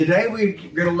Today we're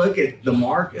going to look at the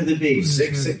mark of the beast,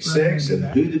 666, and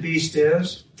who the beast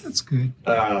is. That's good.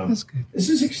 That's good. This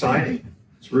is exciting.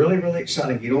 It's really, really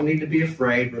exciting. You don't need to be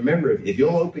afraid. Remember, if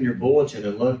you'll open your bulletin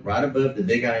and look right above the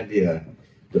big idea,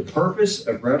 the purpose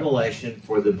of Revelation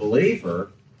for the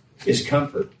believer is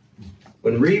comfort.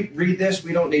 When we read this,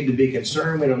 we don't need to be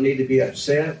concerned. We don't need to be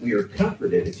upset. We are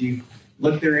comforted. If you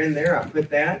look there in there, I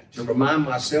put that to remind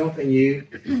myself and you,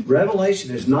 Revelation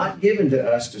is not given to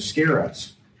us to scare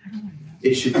us.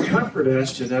 It should comfort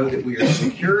us to know that we are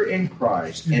secure in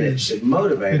Christ, and it should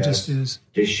motivate us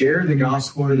to share the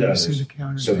gospel with others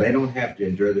so they don't have to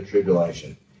endure the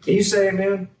tribulation. Can you say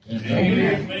amen?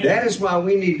 Amen? That is why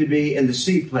we need to be in the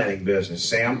seed planting business,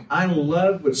 Sam. I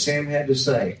love what Sam had to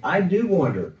say. I do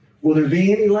wonder, will there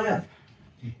be any left?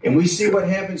 And we see what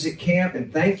happens at camp,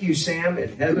 and thank you, Sam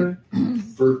and Heather,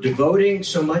 for devoting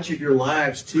so much of your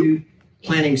lives to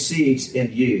planting seeds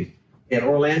in youth. And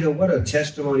Orlando, what a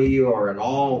testimony you are, and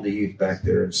all the youth back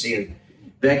there, and seeing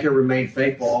Becca remain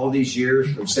faithful all these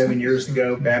years, from 7 years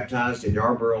ago, baptized in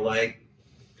Yarborough Lake.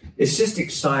 It's just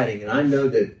exciting, and I know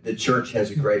that the church has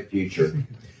a great future.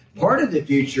 Part of the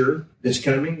future that's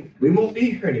coming, we won't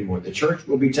be here anymore. The church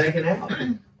will be taken out.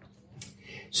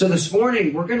 So this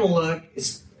morning, we're going to look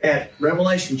at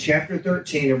Revelation chapter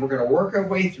 13, and we're going to work our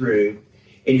way through,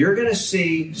 and you're going to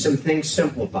see some things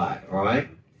simplified, all right?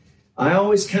 I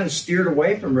always kind of steered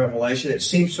away from Revelation. It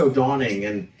seems so daunting.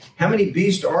 And how many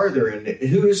beasts are there? And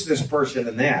who is this person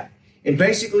and that? And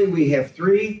basically, we have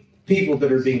three people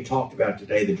that are being talked about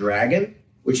today. The dragon,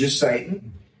 which is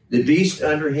Satan. The beast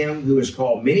under him, who is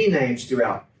called many names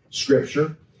throughout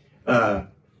Scripture.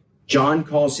 John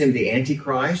calls him the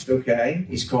Antichrist, okay?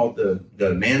 He's called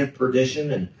the man of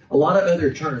perdition and a lot of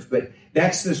other terms. But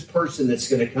that's this person that's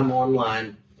going to come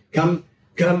online, come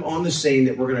on the scene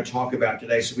that we're going to talk about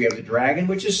today. So we have the dragon,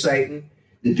 which is Satan,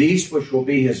 the beast, which will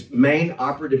be his main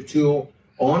operative tool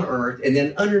on earth, and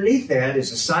then underneath that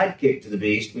is a sidekick to the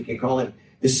beast. We can call him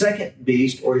the second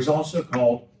beast, or he's also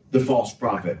called the false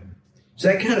prophet. So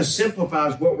that kind of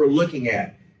simplifies what we're looking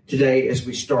at today as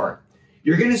we start.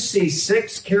 You're going to see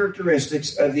 6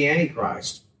 characteristics of the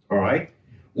Antichrist, all right?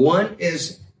 One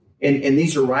is, and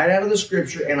these are right out of the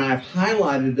Scripture, and I've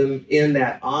highlighted them in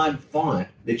that odd font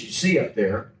that you see up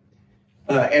there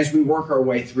as we work our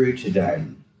way through today.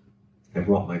 I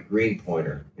brought my green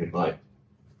pointer. It might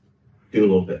do a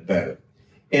little bit better.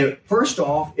 And first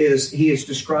off he is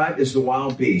described as the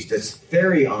wild beast. It's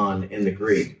therion in the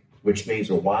Greek, which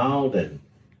means a wild and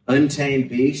untamed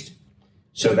beast.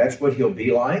 So that's what he'll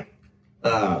be like.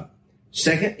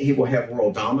 Second, he will have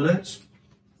world dominance.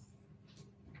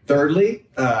 Thirdly,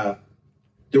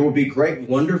 there will be great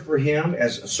wonder for him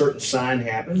as a certain sign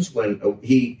happens when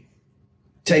he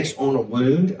takes on a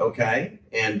wound, okay?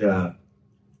 And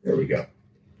there we go.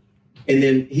 And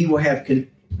then he will have,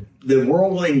 the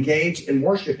world will engage in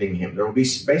worshiping him. There will be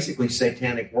basically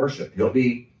satanic worship.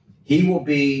 He will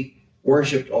be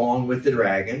worshiped along with the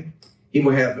dragon. He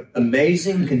will have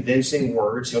amazing, convincing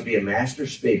words. He'll be a master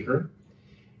speaker.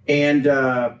 And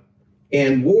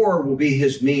war will be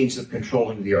his means of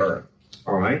controlling the earth,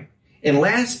 all right? And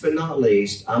last but not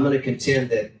least, I'm going to contend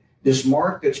that this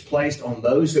mark that's placed on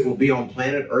those that will be on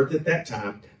planet Earth at that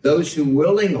time, those who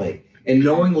willingly and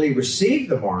knowingly receive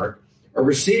the mark, are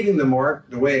receiving the mark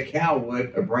the way a cow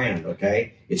would a brand,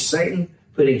 okay? It's Satan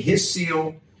putting his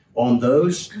seal on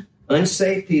those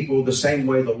unsaved people the same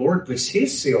way the Lord puts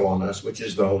his seal on us, which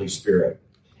is the Holy Spirit.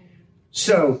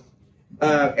 So,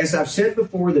 as I've said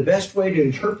before, the best way to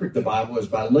interpret the Bible is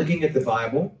by looking at the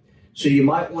Bible. So you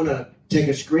might want to take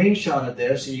a screenshot of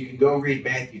this, and you can go read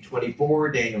Matthew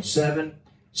 24, Daniel 7,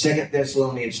 2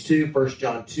 Thessalonians 2, 1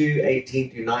 John 2,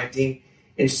 18 through 19,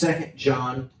 and 2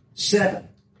 John 7.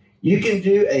 You can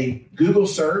do a Google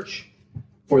search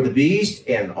for the beast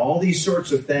and all these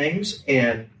sorts of things,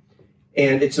 and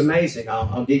it's amazing.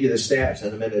 I'll give you the stats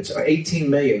in a minute. It's 18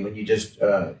 million when you just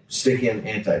stick in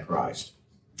Antichrist.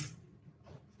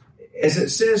 As it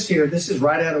says here, this is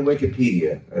right out of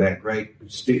Wikipedia, that great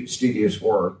studious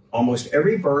work. Almost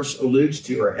every verse alludes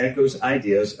to or echoes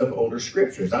ideas of older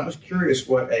scriptures. I was curious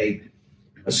what a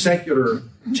secular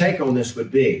take on this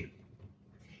would be.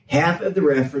 Half of the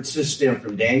references stem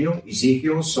from Daniel,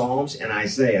 Ezekiel, Psalms, and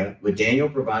Isaiah, with Daniel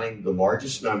providing the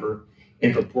largest number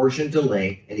in proportion to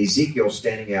length, and Ezekiel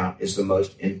standing out as the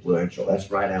most influential.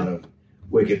 That's right out of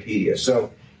Wikipedia.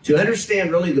 So, to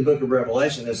understand really the book of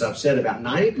Revelation, as I've said, about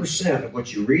 90% of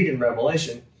what you read in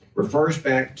Revelation refers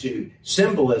back to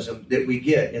symbolism that we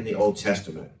get in the Old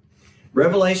Testament.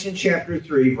 Revelation chapter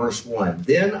 3, verse 1.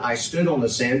 Then I stood on the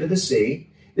sand of the sea.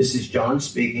 This is John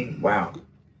speaking. Wow.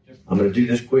 I'm going to do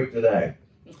this quick today.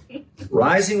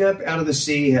 rising up out of the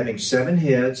sea, having 7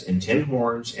 heads and 10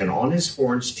 horns, and on his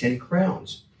horns 10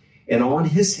 crowns, and on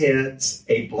his heads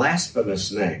a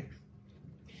blasphemous name.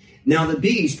 Now the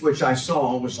beast which I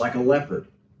saw was like a leopard.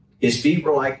 His feet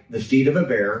were like the feet of a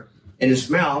bear, and his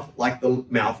mouth like the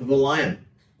mouth of a lion.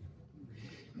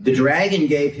 The dragon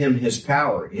gave him his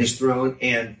power, his throne,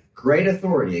 and great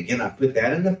authority. Again, I put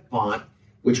that in the font,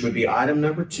 which would be item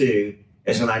number 2,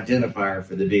 as an identifier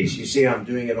for the beast. You see how I'm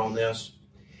doing it on this?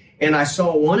 And I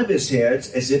saw one of his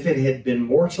heads as if it had been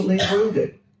mortally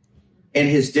wounded, and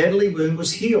his deadly wound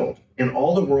was healed, and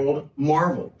all the world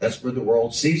marveled. That's where the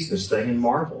world sees this thing and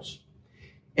marvels,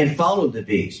 and followed the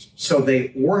beast. So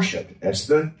they worshiped. That's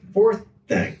the 4th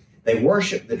thing. They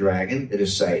worshiped the dragon, that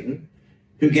is Satan,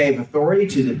 who gave authority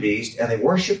to the beast, and they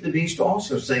worshiped the beast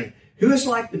also, saying, who is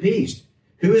like the beast?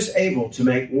 Who is able to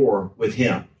make war with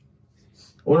him?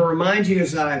 I want to remind you,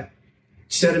 as I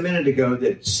said a minute ago,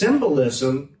 that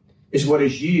symbolism is what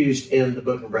is used in the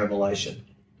book of Revelation.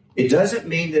 It doesn't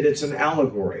mean that it's an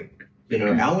allegory. You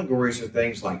know, allegories are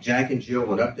things like Jack and Jill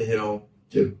went up the hill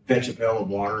to fetch a pail of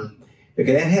water.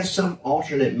 Okay, that has some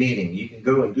alternate meaning. You can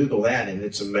go and Google that, and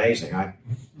it's amazing. I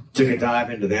took a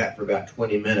dive into that for about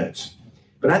 20 minutes.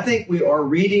 But I think we are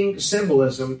reading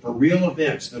symbolism for real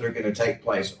events that are going to take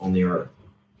place on the earth.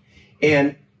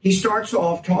 And he starts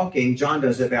off talking, John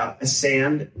does, about a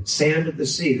sand of the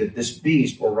sea, that this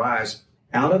beast will rise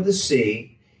out of the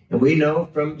sea. And we know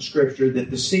from Scripture that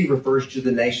the sea refers to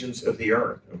the nations of the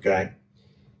earth, okay?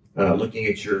 Looking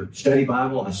at your study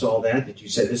Bible, I saw that you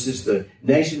said this is the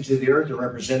nations of the earth are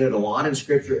represented a lot in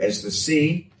Scripture as the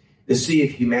sea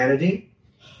of humanity.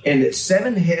 And that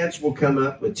 7 heads will come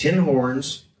up with 10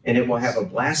 horns, and it will have a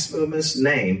blasphemous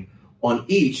name on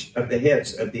each of the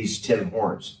heads of these 10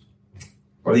 horns.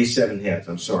 Or these 7 heads,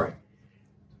 I'm sorry.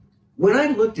 When I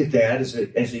looked at that as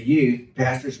a youth,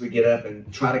 pastors would get up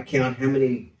and try to count how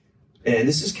many, and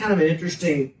this is kind of an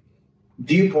interesting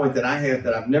viewpoint that I have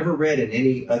that I've never read in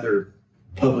any other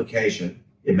publication.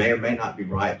 It may or may not be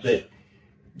right, but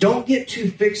don't get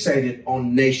too fixated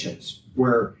on nations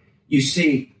where you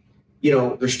see, you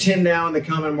know, there's 10 now in the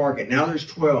common market. Now there's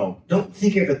 12. Don't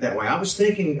think of it that way. I was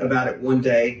thinking about it one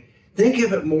day. Think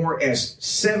of it more as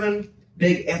 7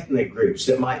 big ethnic groups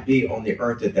that might be on the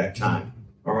earth at that time.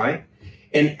 All right.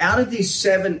 And out of these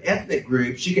 7 ethnic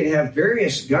groups, you can have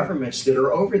various governments that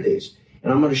are over these.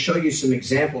 And I'm going to show you some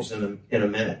examples in a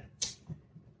minute.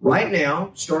 Right now,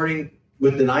 starting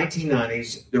with the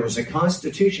 1990s, there was a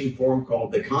constitution formed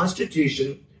called the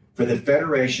Constitution for the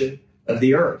Federation of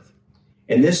the Earth.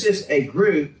 And this is a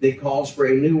group that calls for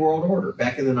a new world order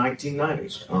back in the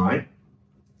 1990s, all right?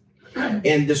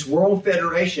 And this World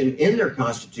Federation in their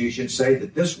constitution say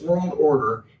that this world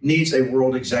order needs a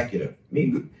world executive. I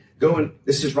mean,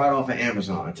 this is right off of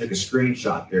Amazon. I took a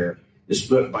screenshot there, this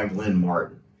book by Glenn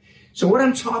Martin. So what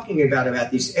I'm talking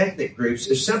about these ethnic groups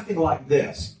is something like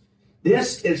this.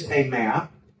 This is a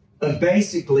map of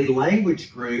basically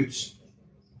language groups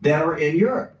that are in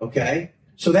Europe, okay?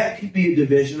 So that could be a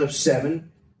division of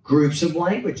 7 groups of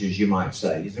languages, you might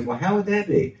say. You say, well, how would that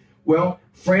be? Well,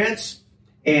 France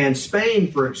and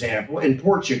Spain, for example, and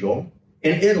Portugal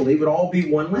and Italy would all be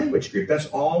one language group. That's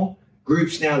all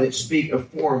groups now that speak a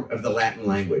form of the Latin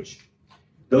language.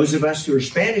 Those of us who are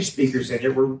Spanish speakers in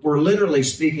here, we're literally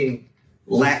speaking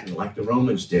Latin like the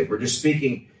Romans did. We're just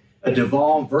speaking a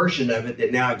devolved version of it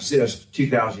that now exists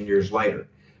 2,000 years later.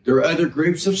 There are other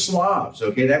groups of Slavs,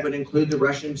 okay? That would include the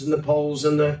Russians and the Poles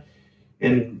and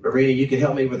Marina, you could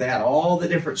help me with that. All the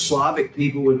different Slavic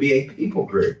people would be a people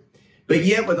group. But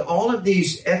yet with all of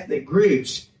these ethnic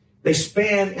groups, they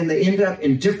span and they end up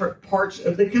in different parts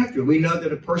of the country. We know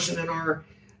that a person in our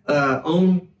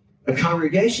own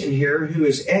congregation here who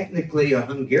is ethnically a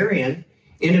Hungarian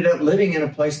ended up living in a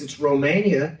place that's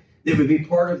Romania that would be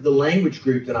part of the language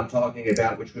group that I'm talking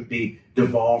about, which would be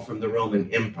devolved from the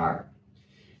Roman Empire.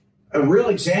 A real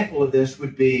example of this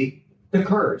would be the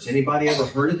Kurds. Anybody ever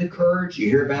heard of the Kurds? You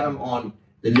hear about them on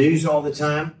the news all the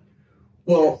time.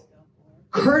 Well,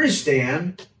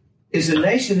 Kurdistan is a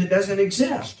nation that doesn't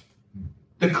exist.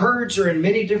 The Kurds are in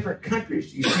many different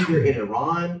countries. You see they're in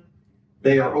Iran.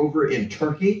 They are over in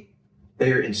Turkey.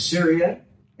 They are in Syria.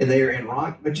 And they are in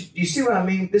Iraq. But you see what I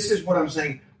mean? This is what I'm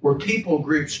saying, where people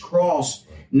groups cross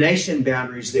nation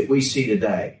boundaries that we see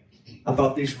today. I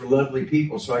thought these were lovely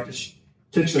people, so I just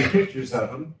took some pictures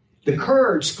of them. The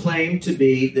Kurds claim to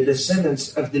be the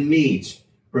descendants of the Medes.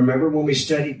 Remember when we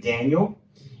studied Daniel?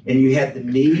 And you had the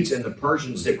Medes and the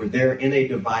Persians that were there in a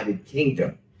divided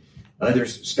kingdom. Other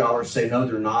scholars say no,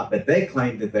 they're not, but they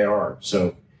claim that they are.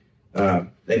 So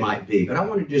they might be. But I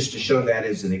wanted just to show that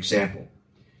as an example.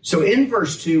 So in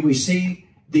verse 2, we see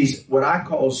these what I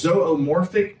call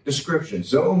zoomorphic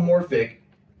descriptions.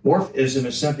 Zoomorphism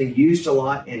is something used a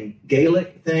lot in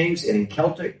Gaelic things and in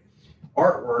Celtic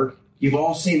artwork. You've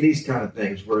all seen these kind of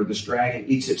things where this dragon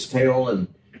eats its tail and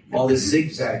all this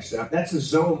zigzag stuff. That's a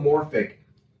zoomorphic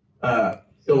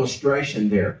illustration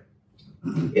there.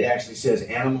 It actually says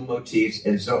animal motifs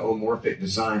and zoomorphic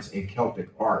designs in Celtic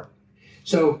art.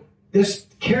 So this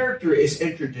character is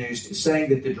introduced saying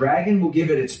that the dragon will give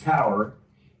it its power,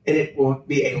 and it will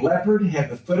be a leopard, have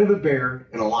the foot of a bear,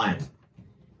 and a lion.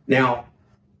 Now,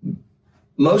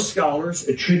 most scholars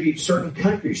attribute certain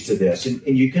countries to this,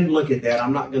 and you can look at that.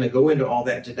 I'm not going to go into all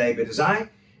that today, but as I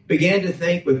began to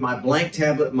think with my blank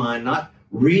tablet mind, not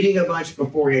reading a bunch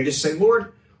beforehand, just say,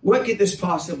 Lord, what could this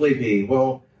possibly be?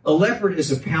 Well, a leopard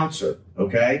is a pouncer,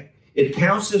 okay? It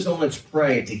pounces on its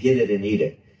prey to get it and eat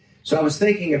it. So I was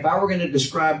thinking if I were going to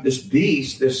describe this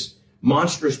beast, this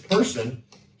monstrous person,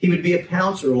 he would be a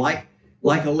pouncer like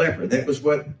a leopard. That was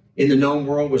what in the known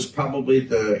world was probably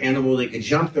the animal that could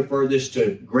jump the furthest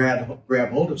to grab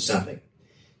hold of something.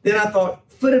 Then I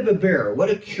thought, foot of a bear,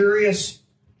 what a curious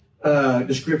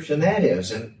description that is.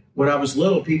 And when I was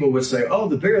little, people would say, oh,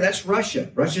 the bear, that's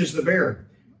Russia. Russia's the bear.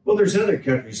 Well, there's other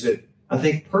countries that I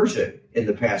think Persia in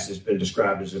the past has been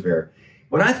described as a bear.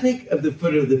 When I think of the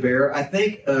foot of the bear, I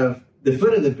think of the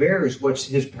foot of the bear is what's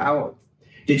his power.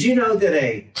 Did you know that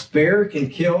a bear can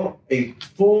kill a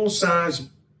full size,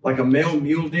 like a male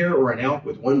mule deer or an elk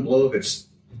with one blow of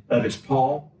its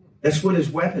paw? That's what his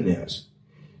weapon is.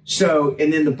 So,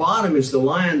 and then the bottom is the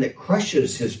lion that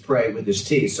crushes his prey with his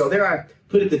teeth. So there I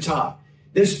put at the top.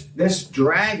 This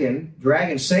dragon,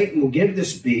 Satan will give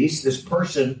this beast, this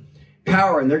person,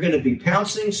 power, and they're going to be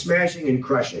pouncing, smashing, and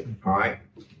crushing. All right.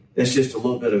 That's just a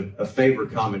little bit of a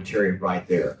favorite commentary right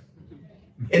there.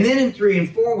 And then in 3 and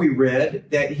 4, we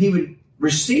read that he would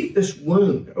receive this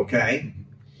wound, okay?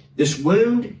 This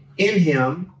wound in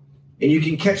him, and you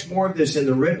can catch more of this in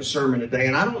the written sermon today.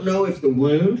 And I don't know if the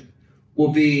wound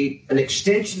will be an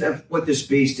extension of what this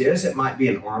beast is. It might be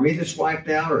an army that's wiped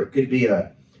out, or it could be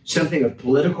something of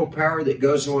political power that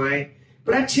goes away.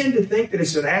 But I tend to think that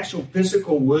it's an actual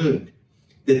physical wound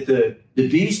that the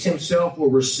beast himself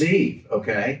will receive,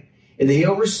 okay? And that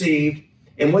he'll receive,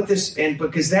 and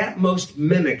because that most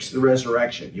mimics the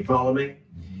resurrection. You follow me?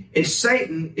 And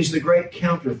Satan is the great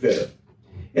counterfeiter.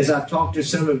 As I've talked to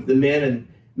some of the men in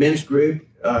men's group,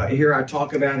 here I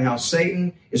talk about how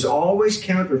Satan is always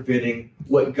counterfeiting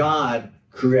what God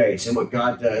creates and what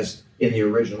God does in the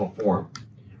original form.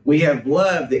 We have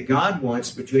love that God wants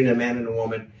between a man and a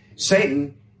woman.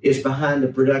 Satan is behind the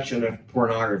production of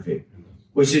pornography,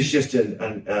 which is just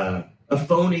a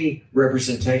phony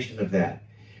representation of that.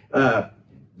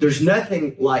 There's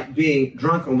nothing like being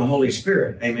drunk on the Holy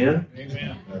Spirit. Amen?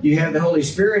 Amen. You have the Holy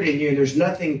Spirit in you, and there's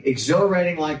nothing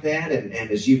exhilarating like that and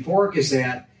as euphoric as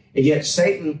that. And yet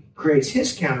Satan creates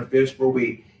his counterfeits where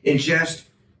we ingest,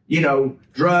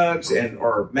 drugs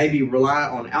or maybe rely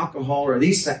on alcohol or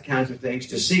these kinds of things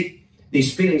to seek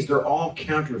these feelings. They're all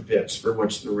counterfeits for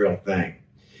what's the real thing.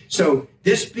 So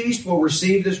this beast will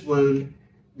receive this wound.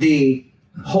 The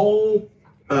whole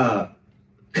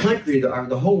country, or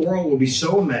the whole world will be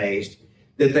so amazed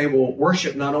that they will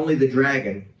worship not only the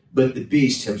dragon, but the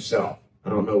beast himself. I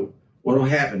don't know what will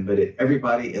happen, but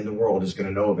everybody in the world is going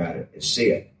to know about it and see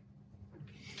it.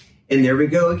 And there we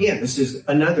go again. This is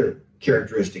another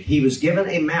characteristic. He was given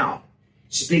a mouth,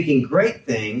 speaking great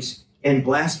things and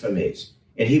blasphemies,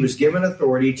 and he was given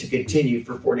authority to continue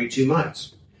for 42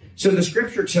 months. So the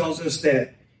scripture tells us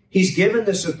that he's given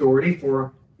this authority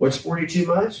for, what's 42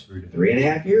 months?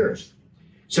 3.5 years.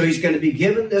 So he's going to be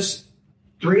given this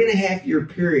 3.5 year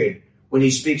period when he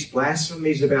speaks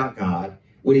blasphemies about God,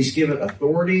 when he's given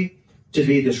authority to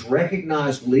be this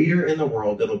recognized leader in the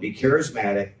world that'll be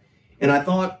charismatic. And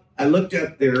I looked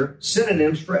up there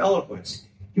synonyms for eloquence.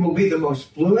 He will be the most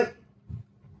fluent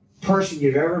person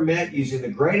you've ever met, using the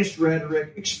greatest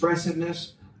rhetoric,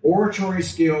 expressiveness, oratory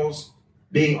skills,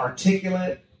 being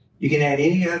articulate. You can add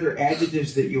any other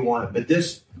adjectives that you want, but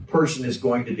this person is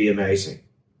going to be amazing.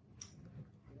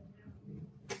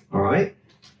 All right?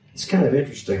 It's kind of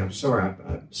interesting. I'm sorry.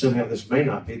 Somehow this may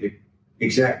not be the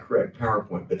exact correct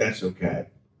PowerPoint, but that's okay.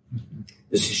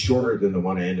 This is shorter than the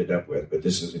one I ended up with, but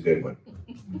this is a good one.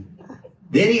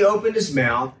 Then he opened his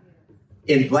mouth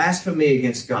in blasphemy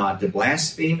against God to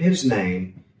blaspheme his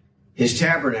name, his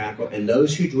tabernacle, and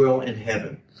those who dwell in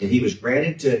heaven. And it was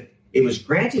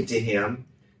granted to him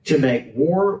to make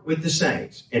war with the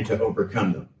saints and to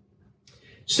overcome them.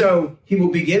 So he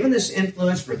will be given this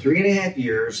influence for 3.5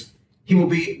 years. He will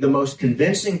be the most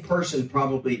convincing person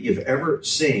probably you've ever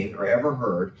seen or ever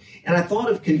heard. And I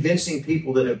thought of convincing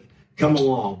people that have come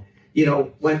along.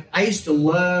 when I used to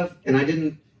love, and I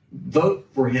didn't vote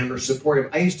for him or support him,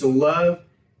 I used to love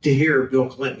to hear Bill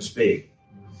Clinton speak.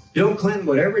 Bill Clinton,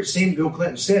 whatever it seemed Bill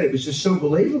Clinton said, it was just so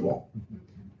believable.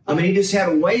 I mean, he just had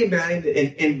a way about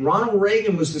him. And Ronald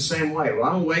Reagan was the same way.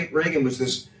 Ronald Reagan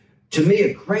was to me,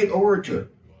 a great orator.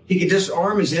 He could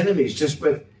disarm his enemies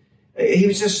he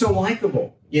was just so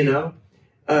likable,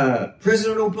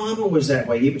 President Obama was that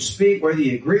way. He would speak whether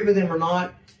you agree with him or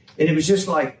not. And it was just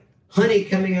like honey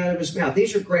coming out of his mouth.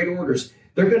 These are great orators.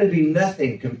 They're going to be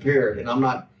nothing compared. And I'm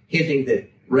not hinting that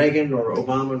Reagan or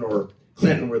Obama or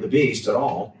Clinton were the beast at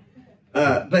all.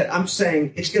 But I'm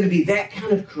saying it's going to be that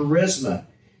kind of charisma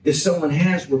that someone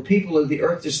has where people of the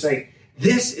earth just say,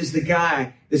 this is the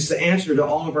guy that's the answer to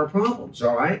all of our problems,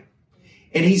 all right?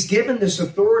 And he's given this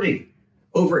authority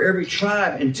over every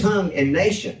tribe and tongue and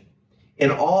nation,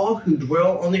 and all who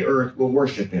dwell on the earth will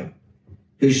worship him,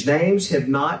 whose names have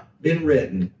not been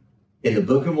written in the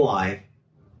book of life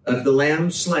of the Lamb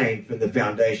slain from the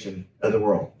foundation of the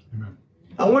world. Amen.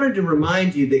 I wanted to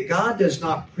remind you that God does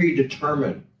not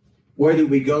predetermine whether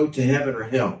we go to heaven or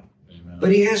hell. Amen.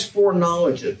 But he has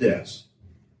foreknowledge of this.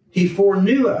 He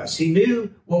foreknew us. He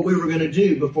knew what we were going to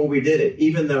do before we did it,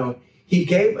 even though he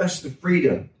gave us the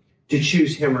freedom to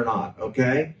choose him or not,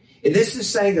 okay? And this is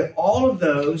saying that all of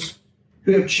those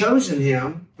who have chosen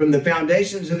him from the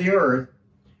foundations of the earth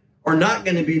are not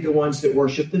going to be the ones that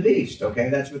worship the beast, okay?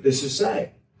 That's what this is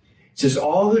saying. It says,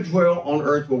 all who dwell on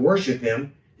earth will worship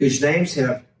him, whose names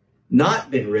have not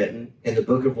been written in the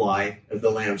book of life of the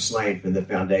Lamb slain from the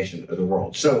foundation of the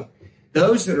world. So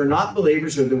those that are not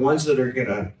believers are the ones that are going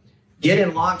to get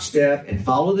in lockstep and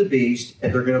follow the beast,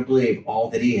 and they're going to believe all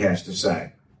that he has to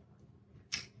say.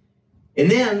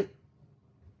 And then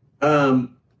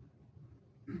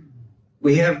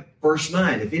we have verse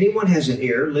 9. If anyone has an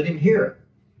ear, let him hear.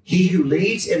 He who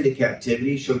leads into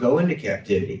captivity shall go into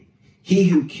captivity. He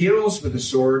who kills with the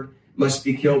sword must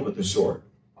be killed with the sword.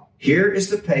 Here is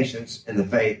the patience and the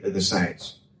faith of the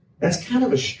saints. That's kind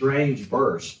of a strange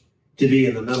verse to be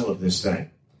in the middle of this thing.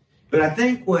 But I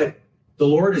think what the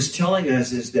Lord is telling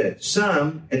us is that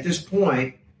at this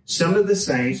point, some of the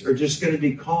saints are just going to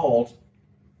be called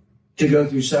to go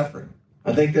through suffering.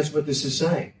 I think that's what this is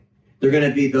saying. They're going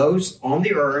to be those on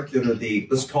the earth that are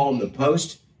let's call them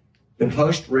the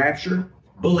post-rapture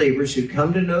believers who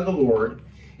come to know the Lord.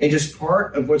 And just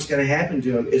part of what's going to happen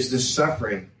to them is the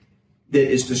suffering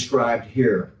that is described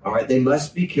here. All right, they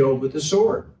must be killed with the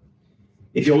sword.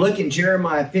 If you look in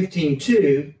Jeremiah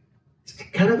 15:2, it's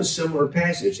kind of a similar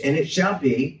passage. And it shall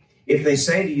be, if they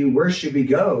say to you, where should we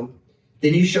go?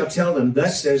 Then you shall tell them,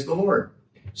 thus says the Lord,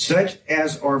 such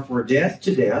as are for death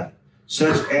to death,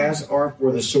 such as are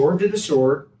for the sword to the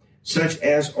sword, such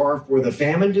as are for the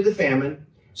famine to the famine,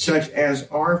 such as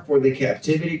are for the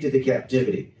captivity to the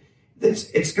captivity.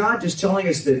 It's God just telling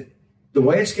us that the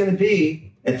way it's going to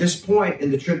be at this point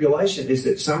in the tribulation is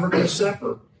that some are going to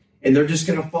suffer, and they're just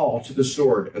going to fall to the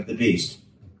sword of the beast.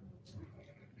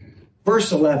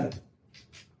 Verse 11.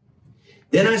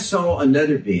 Then I saw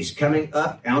another beast coming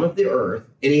up out of the earth,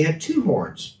 and he had two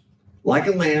horns, like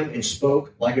a lamb, and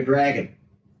spoke like a dragon.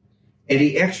 And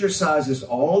he exercises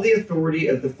all the authority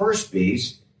of the first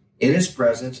beast in his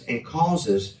presence, and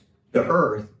causes the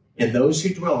earth and those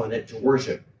who dwell in it to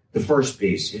worship the first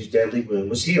beast, whose deadly wound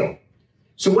was healed.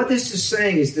 So what this is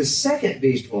saying is the second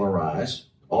beast will arise,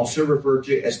 also referred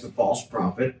to as the false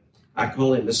prophet. I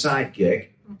call him the sidekick.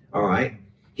 All right.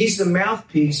 He's the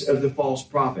mouthpiece of the false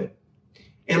prophet.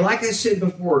 And like I said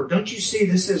before, don't you see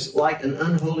this is like an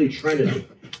unholy trinity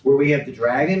where we have the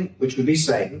dragon, which would be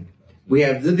Satan, we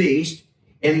have the beast,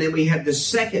 and then we have the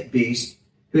second beast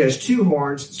who has two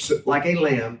horns like a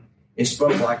lamb and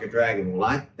spoke like a dragon. Well,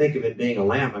 I think of it being a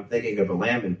lamb. I'm thinking of a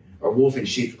lamb and a wolf in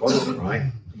sheep's clothing,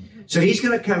 right? So he's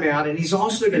going to come out, and he's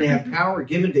also going to have power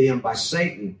given to him by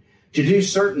Satan to do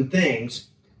certain things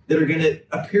that are going to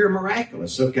appear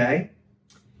miraculous, okay?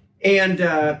 And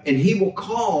he will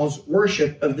cause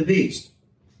worship of the beast.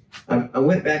 I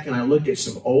went back and I looked at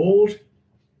some old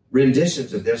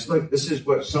renditions of this. Look, this is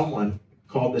what someone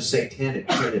called the Satanic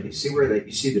Trinity. See where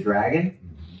you see the dragon?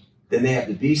 Then they have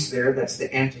the beast there. That's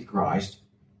the Antichrist.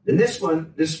 Then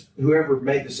whoever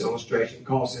made this illustration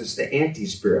calls this the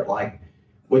anti-spirit, like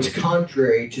what's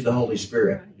contrary to the Holy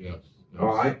Spirit. Yes.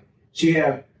 All right? So you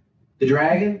have the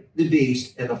dragon, the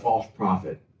beast, and the false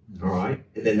prophet. All right?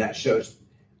 And then that shows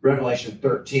Revelation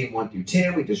 13, 1 through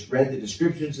 10. We just read the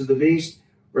descriptions of the beast.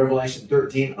 Revelation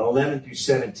 13, 11 through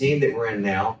 17 that we're in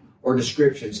now are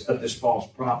descriptions of this false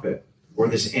prophet or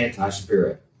this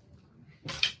anti-spirit.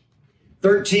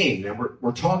 13, now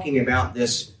we're talking about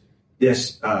this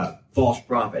false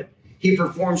prophet. He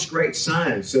performs great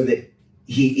signs so that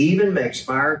he even makes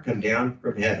fire come down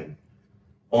from heaven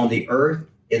on the earth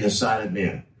in the sight of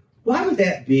men. Why would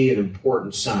that be an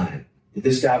important sign that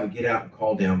this guy would get out and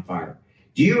call down fire?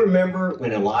 Do you remember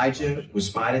when Elijah was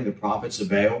fighting the prophets of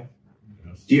Baal?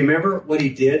 Do you remember what he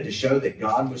did to show that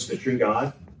God was the true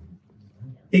God?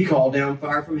 He called down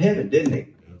fire from heaven, didn't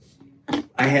he?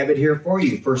 I have it here for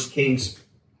you, 1 Kings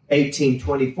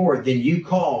 18:24. Then you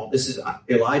call, this is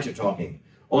Elijah talking,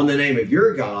 on the name of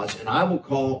your gods, and I will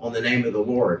call on the name of the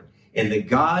Lord. And the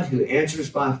God who answers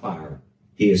by fire,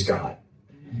 he is God.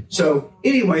 So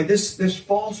anyway, this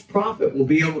false prophet will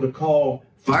be able to call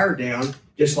fire down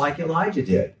just like Elijah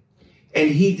did.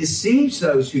 And he deceives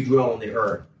those who dwell on the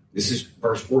earth. This is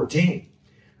verse 14.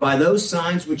 By those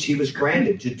signs which he was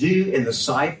granted to do in the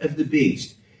sight of the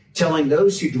beast, telling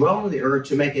those who dwell on the earth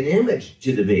to make an image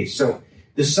to the beast. So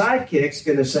the sidekick's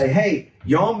going to say, hey,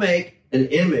 y'all make an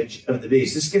image of the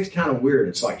beast. This gets kind of weird.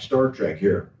 It's like Star Trek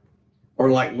here, or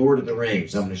like Lord of the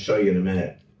Rings. I'm going to show you in a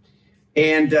minute.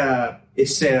 And it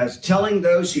says, telling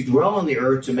those who dwell on the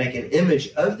earth to make an image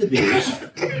of the beast.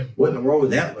 What in the world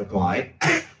would that look like?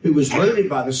 Who was wounded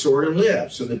by the sword and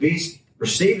lived. So the beast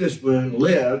received this wound,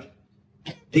 lived.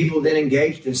 People then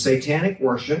engaged in satanic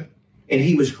worship, and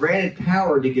he was granted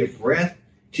power to give breath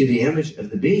to the image of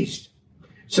the beast.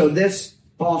 So this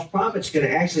false prophet's going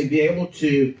to actually be able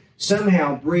to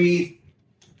somehow breathe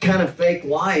kind of fake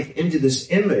life into this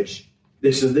image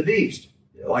that's of the beast,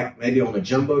 like maybe on a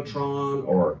jumbotron,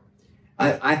 or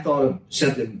I thought of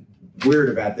something weird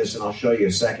about this, and I'll show you in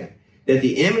a second, that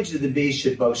the image of the beast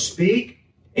should both speak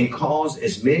and cause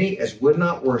as many as would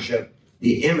not worship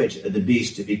the image of the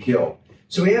beast to be killed.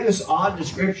 So we have this odd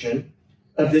description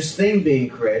of this thing being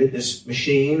created, this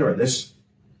machine or this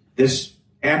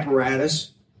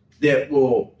apparatus that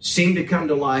will seem to come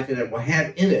to life, and it will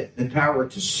have in it the power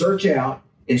to search out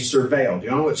and surveil. Do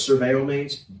you know what surveil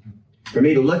means? For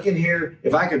me to look in here,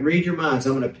 if I could read your minds,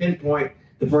 I'm going to pinpoint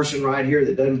the person right here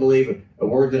that doesn't believe a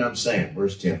word that I'm saying.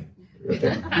 Where's Tim? Okay.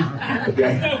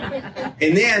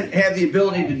 And then have the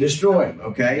ability to destroy him.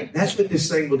 Okay. That's what this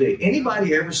thing will do.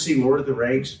 Anybody ever see Lord of the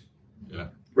Rings? Yeah.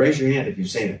 Raise your hand if you've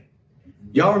seen it.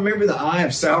 Y'all remember the Eye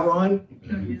of Sauron?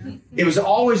 It was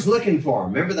always looking for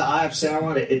him. Remember the Eye of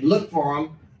Sauron? It looked for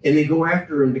him and they go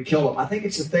after him to kill him. I think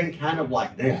it's a thing kind of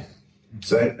like that.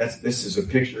 So this is a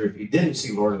picture. If you didn't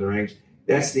see Lord of the Rings,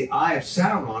 that's the Eye of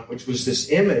Sauron, which was this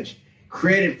image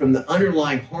created from the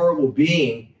underlying horrible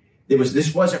being.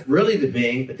 This wasn't really the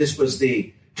being, but this was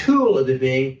the tool of the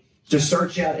being to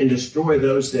search out and destroy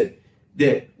those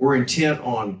that were intent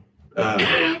on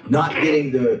not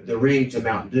getting the ring to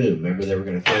Mount Doom. Remember, they were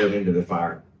going to throw it into the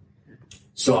fire.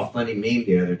 Saw a funny meme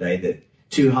the other day that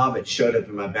two hobbits showed up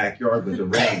in my backyard with a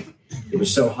ring. It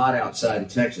was so hot outside in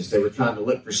Texas, they were trying to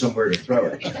look for somewhere to throw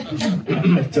it,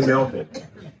 to melt it.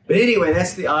 But anyway,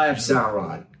 that's the Eye of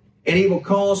Sauron. And he will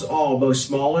cause all, both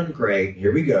small and great,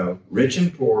 here we go, rich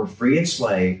and poor, free and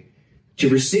slave, to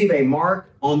receive a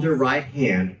mark on their right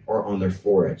hand or on their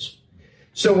foreheads.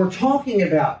 So we're talking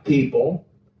about people.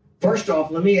 First off,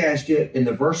 let me ask you, in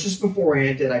the verses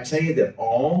beforehand, did I tell you that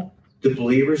all the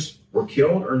believers were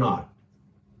killed or not?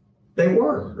 They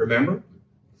were, remember?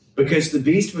 Because the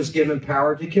beast was given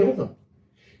power to kill them.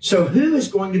 So who is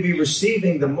going to be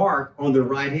receiving the mark on their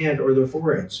right hand or their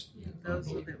foreheads?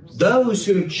 Those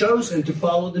who have chosen to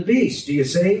follow the beast. Do you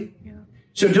see? Yeah.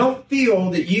 So don't feel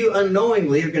that you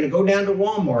unknowingly are going to go down to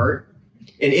Walmart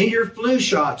and in your flu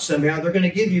shot somehow they're going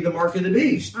to give you the mark of the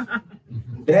beast.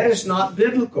 That is not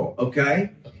biblical,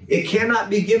 okay? It cannot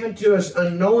be given to us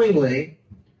unknowingly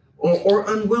or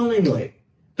unwillingly.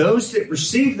 Those that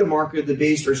receive the mark of the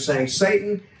beast are saying,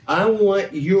 Satan, I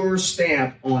want your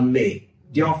stamp on me.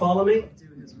 Do y'all follow me?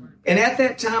 And at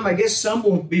that time, I guess some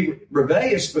will be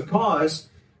rebellious because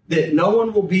that no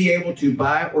one will be able to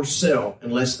buy or sell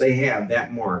unless they have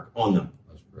that mark on them.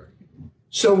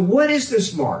 So what is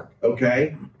this mark,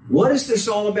 okay? What is this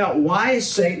all about? Why is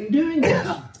Satan doing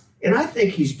this? And I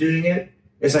think he's doing it,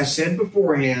 as I said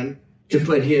beforehand, to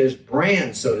put his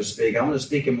brand, so to speak. I'm going to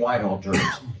speak in Whitehall terms.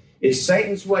 It's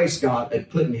Satan's way, Scott,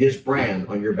 at putting his brand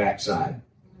on your backside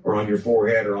or on your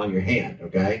forehead or on your hand,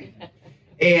 okay?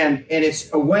 And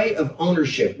it's a way of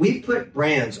ownership. We put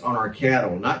brands on our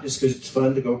cattle, not just because it's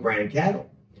fun to go brand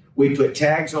cattle. We put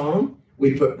tags on them.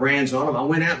 We put brands on them. I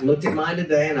went out and looked at mine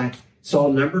today, and I saw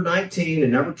number 19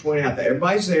 and number 20 out there.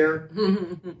 Everybody's there.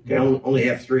 Okay, I only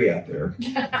have 3 out there.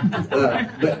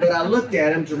 But I looked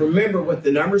at them to remember what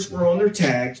the numbers were on their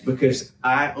tags because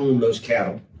I own those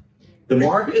cattle. The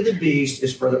mark of the beast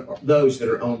is for those that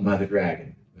are owned by the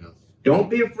dragon.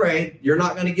 Don't be afraid. You're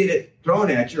not going to get it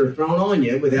thrown at you or thrown on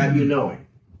you without you knowing.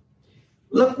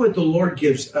 Look what the Lord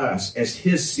gives us as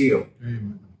his seal.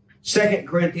 2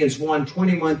 Corinthians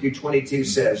 1:21 through 22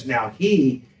 says, now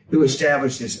he who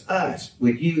establishes us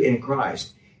with you in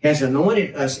Christ has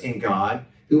anointed us in God,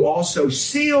 who also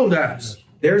sealed us.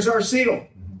 There's our seal.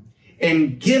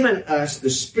 And given us the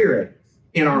Spirit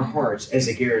in our hearts as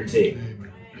a guarantee.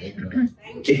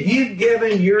 If you've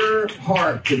given your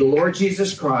heart to the Lord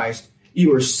Jesus Christ,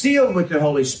 you are sealed with the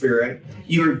Holy Spirit.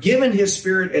 You are given his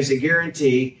Spirit as a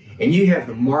guarantee, and you have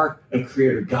the mark of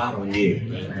Creator God on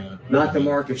you, not the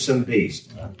mark of some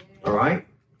beast. All right?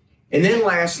 And then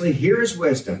lastly, here is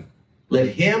wisdom. Let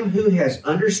him who has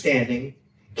understanding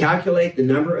calculate the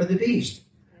number of the beast,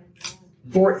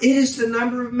 for it is the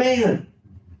number of man.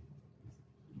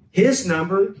 His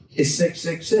number is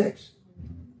 666.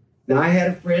 Now, I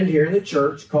had a friend here in the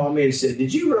church call me and said,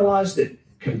 did you realize that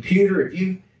computer, if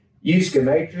you use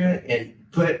Gematria and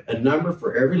put a number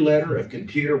for every letter of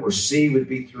computer where C would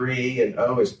be 3 and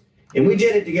O is, and we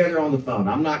did it together on the phone.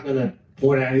 I'm not going to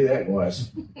point out who that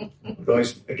was.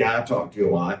 It's a guy I talked to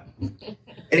a lot.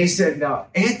 And he said, now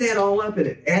add that all up, and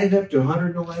it added up to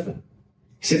 111.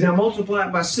 He said, now multiply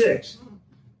it by 6.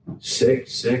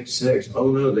 666.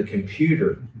 Oh no, the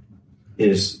computer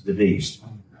is the beast.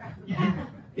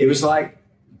 It was like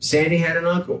Sandy had an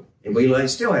uncle, and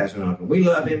still has an uncle. We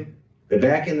love him. But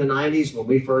back in the 90s, when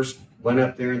we first went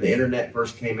up there and the internet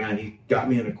first came out, he got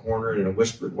me in a corner and in a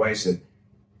whispered way said,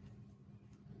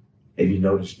 have you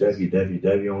noticed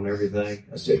www on everything?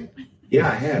 I said, yeah,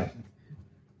 I have.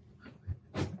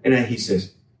 And he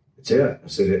says, that's it. I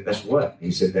said, that's what?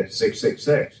 He said, that's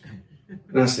 666.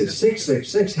 And I said,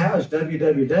 666? How is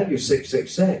www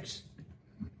 666?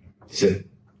 He said,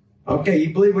 okay,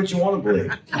 you believe what you want to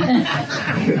believe.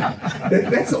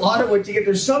 That's a lot of what you get.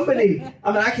 There's so many.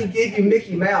 I mean, I can give you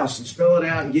Mickey Mouse and spell it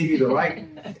out and give you the right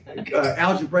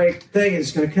algebraic thing, and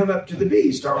it's going to come up to the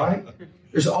beast, all right?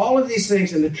 There's all of these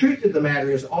things, and the truth of the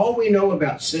matter is all we know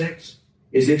about 6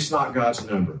 is it's not God's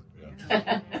number.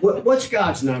 What's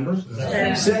God's number?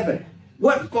 7.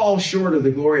 What falls short of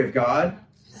the glory of God?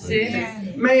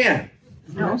 6. Man.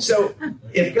 So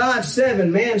if God's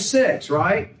 7, man's 6,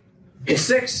 right? And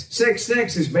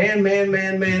 666 is man.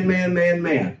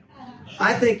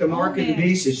 I think the mark of the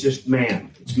beast is just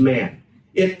man. It's man.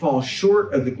 It falls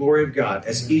short of the glory of God,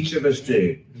 as each of us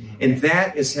do. And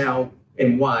that is how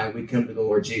and why we come to the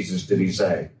Lord Jesus to be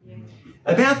saved.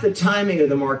 About the timing of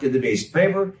the mark of the beast.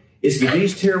 Faber, is the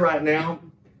beast here right now?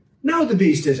 No, the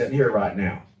beast isn't here right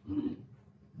now.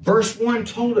 Verse 1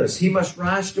 told us he must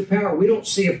rise to power. We don't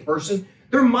see a person.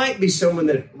 There might be someone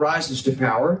that rises to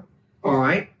power. All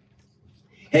right.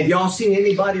 Have y'all seen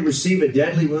anybody receive a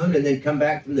deadly wound and then come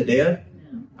back from the dead?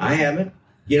 I haven't.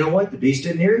 You know what? The beast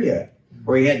isn't here yet,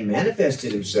 or he hadn't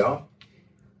manifested himself.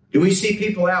 Do we see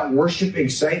people out worshiping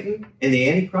Satan and the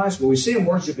Antichrist? Well, we see them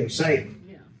worshiping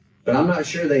Satan, but I'm not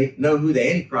sure they know who the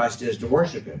Antichrist is to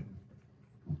worship him.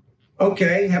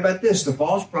 Okay, how about this? The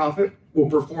false prophet will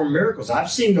perform miracles. I've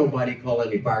seen nobody call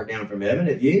any fire down from heaven.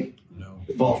 Have you? No.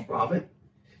 The false prophet.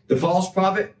 The false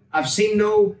prophet, I've seen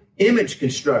no image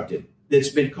constructed that's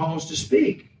been caused to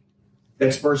speak.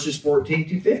 That's verses 14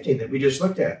 to 15 that we just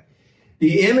looked at.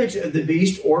 The image of the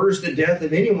beast orders the death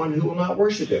of anyone who will not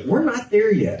worship it. We're not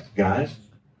there yet, guys.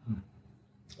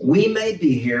 We may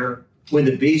be here when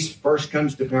the beast first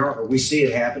comes to power, or we see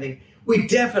it happening. We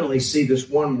definitely see this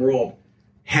one world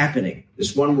happening,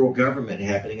 this one world government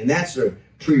happening, and that's a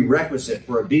prerequisite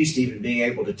for a beast even being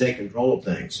able to take control of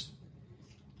things.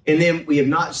 And then we have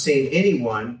not seen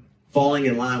anyone falling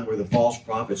in line where the false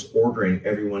prophet's ordering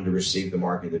everyone to receive the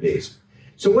mark of the beast.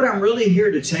 So what I'm really here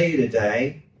to tell you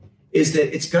today is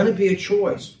that it's going to be a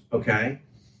choice, okay?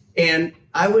 And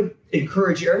I would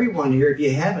encourage everyone here, if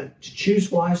you haven't, to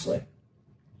choose wisely.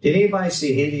 Did anybody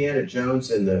see Indiana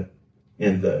Jones and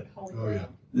the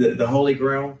Holy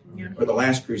Grail? Or the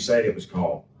Last Crusade, it was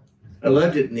called. I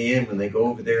loved it in the end when they go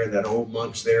over there and that old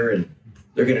monk's there and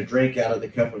they're going to drink out of the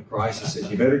cup of Christ. He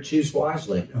says, you better choose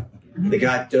wisely. The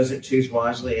guy doesn't choose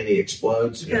wisely and he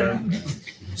explodes, you know.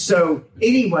 So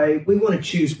anyway, we want to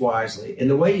choose wisely. And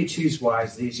the way you choose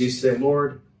wisely is you say,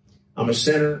 Lord, I'm a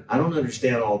sinner. I don't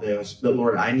understand all this, but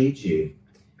Lord, I need you.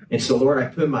 And so, Lord, I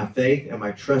put my faith and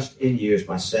my trust in you as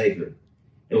my Savior.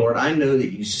 And Lord, I know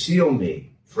that you seal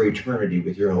me for eternity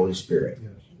with your Holy Spirit.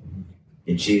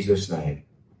 In Jesus' name.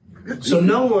 So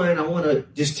no one, I want to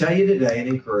just tell you today and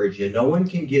encourage you, no one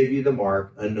can give you the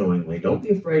mark unknowingly. Don't be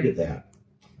afraid of that.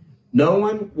 No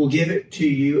one will give it to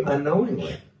you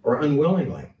unknowingly or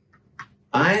unwillingly.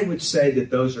 I would say that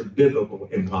those are biblical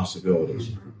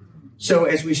impossibilities. So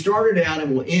as we started out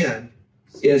and will end,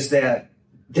 is that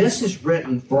this is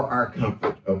written for our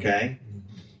comfort, okay?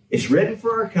 It's written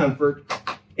for our comfort,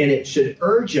 And it should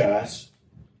urge us,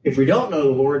 if we don't know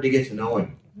the Lord, to get to know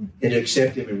Him and to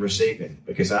accept Him and receive Him.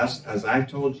 Because as I've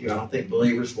told you, I don't think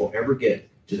believers will ever get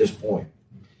to this point.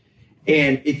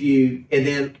 And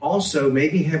then also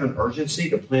maybe have an urgency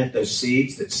to plant those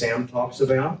seeds that Sam talks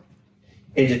about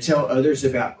and to tell others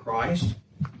about Christ.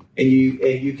 And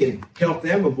you can help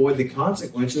them avoid the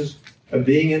consequences of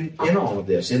being in all of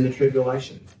this, in the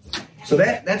tribulation. So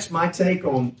that's my take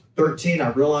on 13. I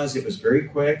realize it was very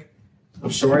quick.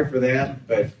 I'm sorry for that,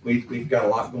 but we've got a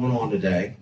lot going on today.